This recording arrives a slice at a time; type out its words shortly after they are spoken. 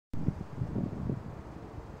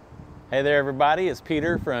Hey there everybody, it's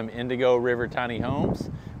Peter from Indigo River Tiny Homes.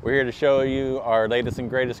 We're here to show you our latest and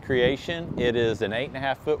greatest creation. It is an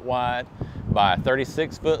 8.5 foot wide by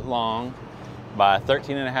 36 foot long by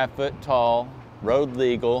 13.5 foot tall, road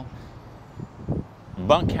legal,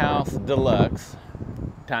 Bunkhouse Deluxe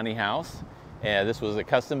tiny house. And this was a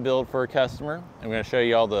custom build for a customer. I'm going to show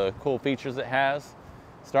you all the cool features it has.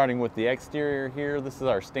 Starting with the exterior here, this is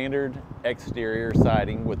our standard exterior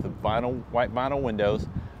siding with the white vinyl windows.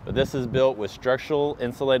 But this is built with structural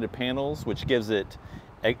insulated panels, which gives it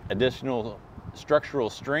additional structural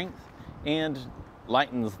strength and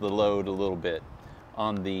lightens the load a little bit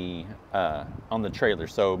on the trailer.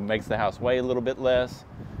 So it makes the house weigh a little bit less.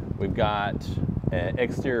 We've got an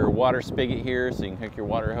exterior water spigot here, so you can hook your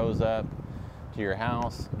water hose up to your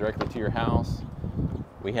house, directly to your house.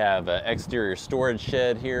 We have an exterior storage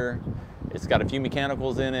shed here. It's got a few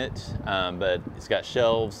mechanicals in it, but it's got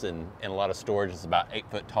shelves and a lot of storage. It's about 8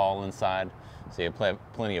 foot tall inside, so you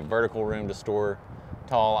have plenty of vertical room to store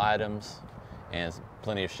tall items and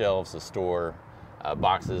plenty of shelves to store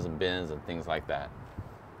boxes and bins and things like that.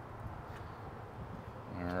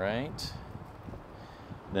 All right.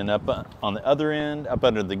 Then up on the other end, up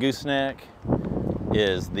under the gooseneck,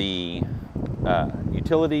 is the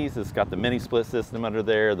utilities. It's got the mini split system under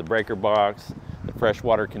there, the breaker box, the fresh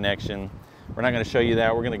water connection. We're not going to show you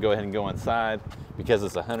that. We're going to go ahead and go inside because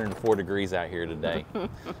it's 104 degrees out here today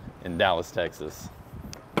in Dallas, Texas.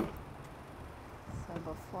 So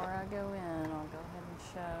before I go in, I'll go ahead and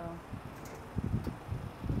show.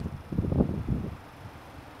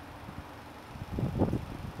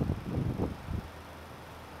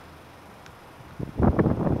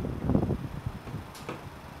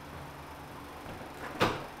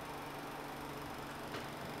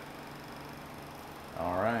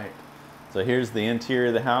 So here's the interior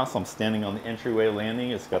of the house. I'm standing on the entryway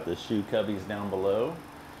landing. It's got the shoe cubbies down below.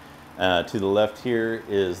 To the left here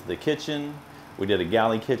is the kitchen. We did a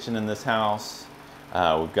galley kitchen in this house.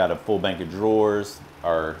 We've got a full bank of drawers,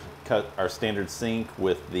 our standard sink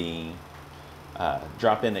with the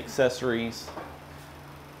drop-in accessories.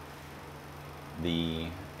 She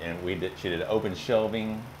did open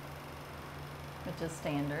shelving. Which is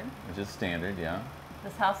standard. Which is standard, yeah.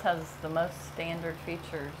 This house has the most standard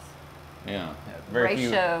features. Yeah, very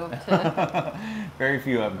few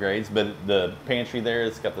upgrades, but the pantry there,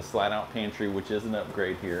 it's got the slide out pantry, which is an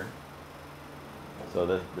upgrade here. So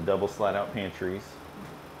the double slide out pantries.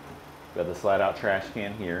 Got the slide out trash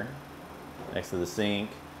can here next to the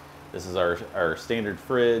sink. This is our standard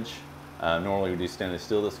fridge. Normally we do stainless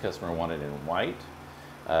steel. This customer wanted it in white.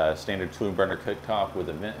 Standard 2-burner cooktop with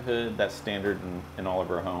a vent hood. That's standard in all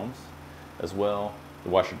of our homes as well.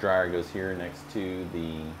 The washer dryer goes here next to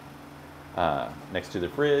the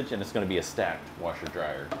fridge, and it's going to be a stacked washer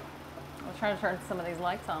dryer. I was trying to turn some of these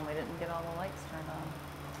lights on. We didn't get all the lights turned on.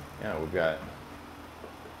 Yeah, we've got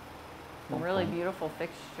some really beautiful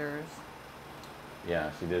fixtures. Yeah,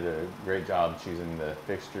 she did a great job choosing the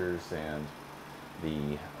fixtures and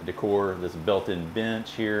the decor. There's a built-in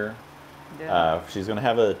bench here. She's going to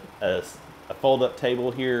have a fold-up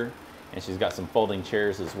table here, and she's got some folding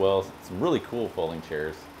chairs as well. Some really cool folding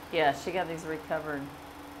chairs. Yeah, she got these recovered.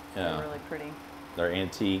 Yeah. They're really pretty. They're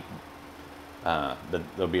antique, but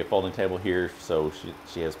there'll be a folding table here, so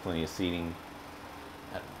she has plenty of seating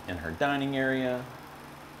in her dining area.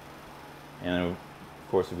 And of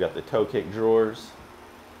course, we've got the toe kick drawers.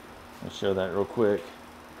 I'll show that real quick.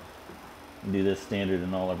 We do this standard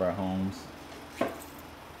in all of our homes.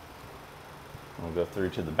 We'll go through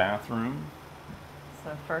to the bathroom.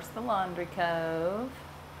 So first the laundry cove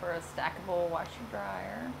for a stackable washer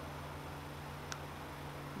dryer.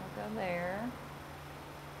 Go there.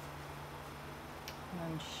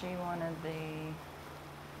 And she wanted the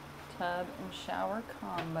tub and shower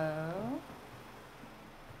combo.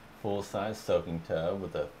 Full-size soaking tub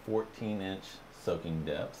with a 14-inch soaking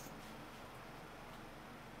depth.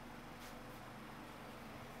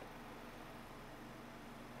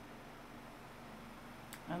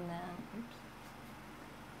 And then, oops.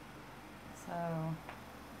 So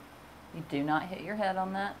you do not hit your head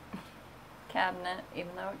on that cabinet,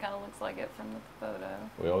 even though it kind of looks like it from the photo.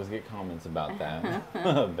 We always get comments about that,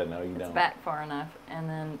 but no, you don't. It's back far enough. And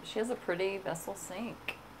then she has a pretty vessel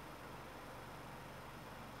sink.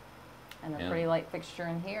 And a pretty light fixture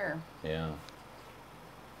in here. Yeah.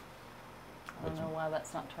 I don't know why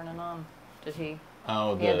that's not turning on. Did he?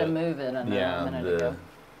 Oh, he had to move it a minute ago.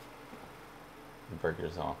 The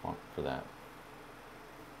breaker's off for that.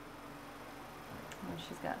 And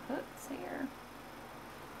she's got hooks here.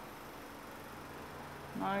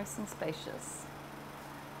 Nice and spacious.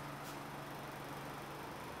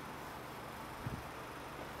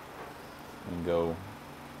 And go.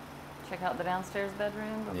 Check out the downstairs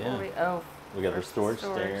bedroom before Yeah. We got the storage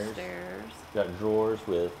stairs. Got drawers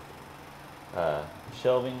with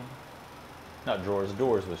shelving. Not drawers,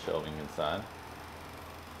 doors with shelving inside.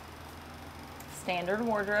 Standard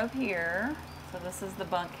wardrobe here. So this is the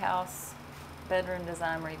bunkhouse bedroom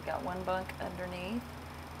design where you've got one bunk underneath,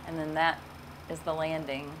 and then that is the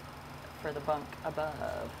landing for the bunk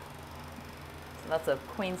above. So that's a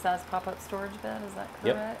queen size pop-up storage bed, is that correct?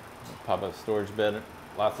 Yep. Pop-up storage bed,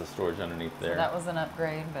 lots of storage underneath there. So that was an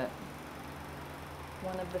upgrade, but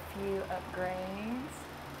one of the few upgrades.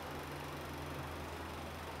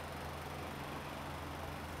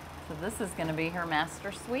 So this is going to be her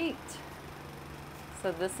master suite.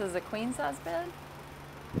 So this is a queen size bed?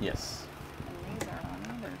 Yes. And these aren't on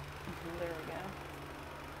either. There we go.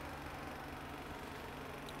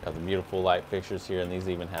 Got the beautiful light fixtures here, and these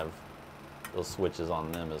even have little switches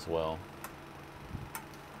on them as well. So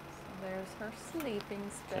there's her sleeping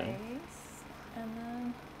space. Okay. And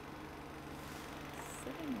then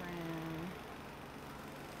sitting room.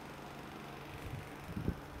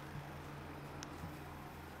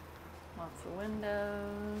 Lots of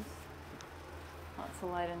windows. Lots of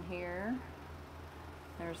light in here.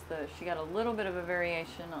 There's she got a little bit of a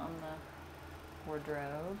variation on the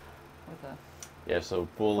wardrobe with a Yeah, so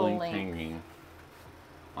full length hanging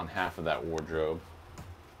on half of that wardrobe.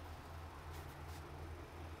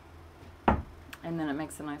 And then it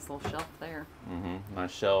makes a nice little shelf there. Mm-hmm.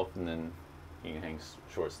 Nice shelf, and then you can hang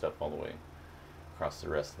short stuff all the way across the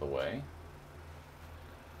rest of the way.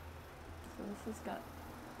 So this has got.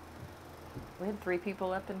 We had 3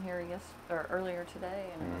 people up in here earlier today,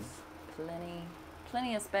 and there's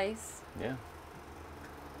plenty of space. Yeah.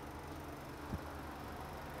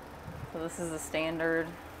 So this is a standard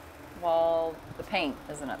wall. The paint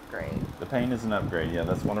is an upgrade. The paint is an upgrade. Yeah,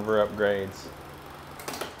 that's one of our upgrades.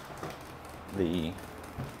 That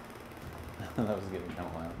was getting kind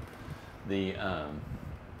of loud.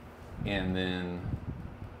 And then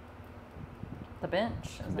the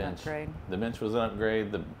bench is an upgrade. The bench was an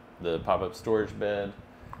upgrade. The pop-up storage bed.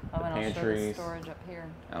 Oh, the and pantries. I'll show the storage up here.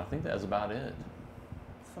 I think that's about it.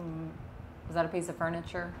 Was that a piece of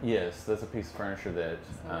furniture? Yes, that's a piece of furniture that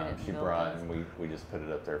she brought, and we just put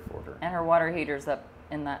it up there for her. And her water heater's up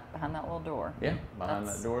in behind that little door. Yeah, behind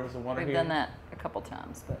that door is a water heater. We've done that a couple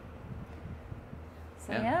times, but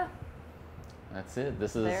so yeah. That's it.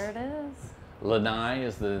 There it is. Lanai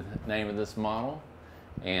is the name of this model,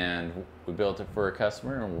 and we built it for a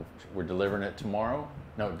customer, and we're delivering it tomorrow.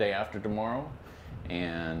 No, day after tomorrow,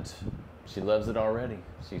 and she loves it already.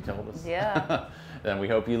 She told us. Yeah. And we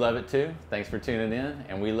hope you love it too. Thanks for tuning in,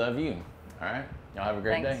 and we love you. All right. Y'all have a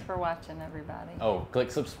great day. Thanks for watching, everybody. Oh,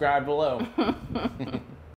 click subscribe below.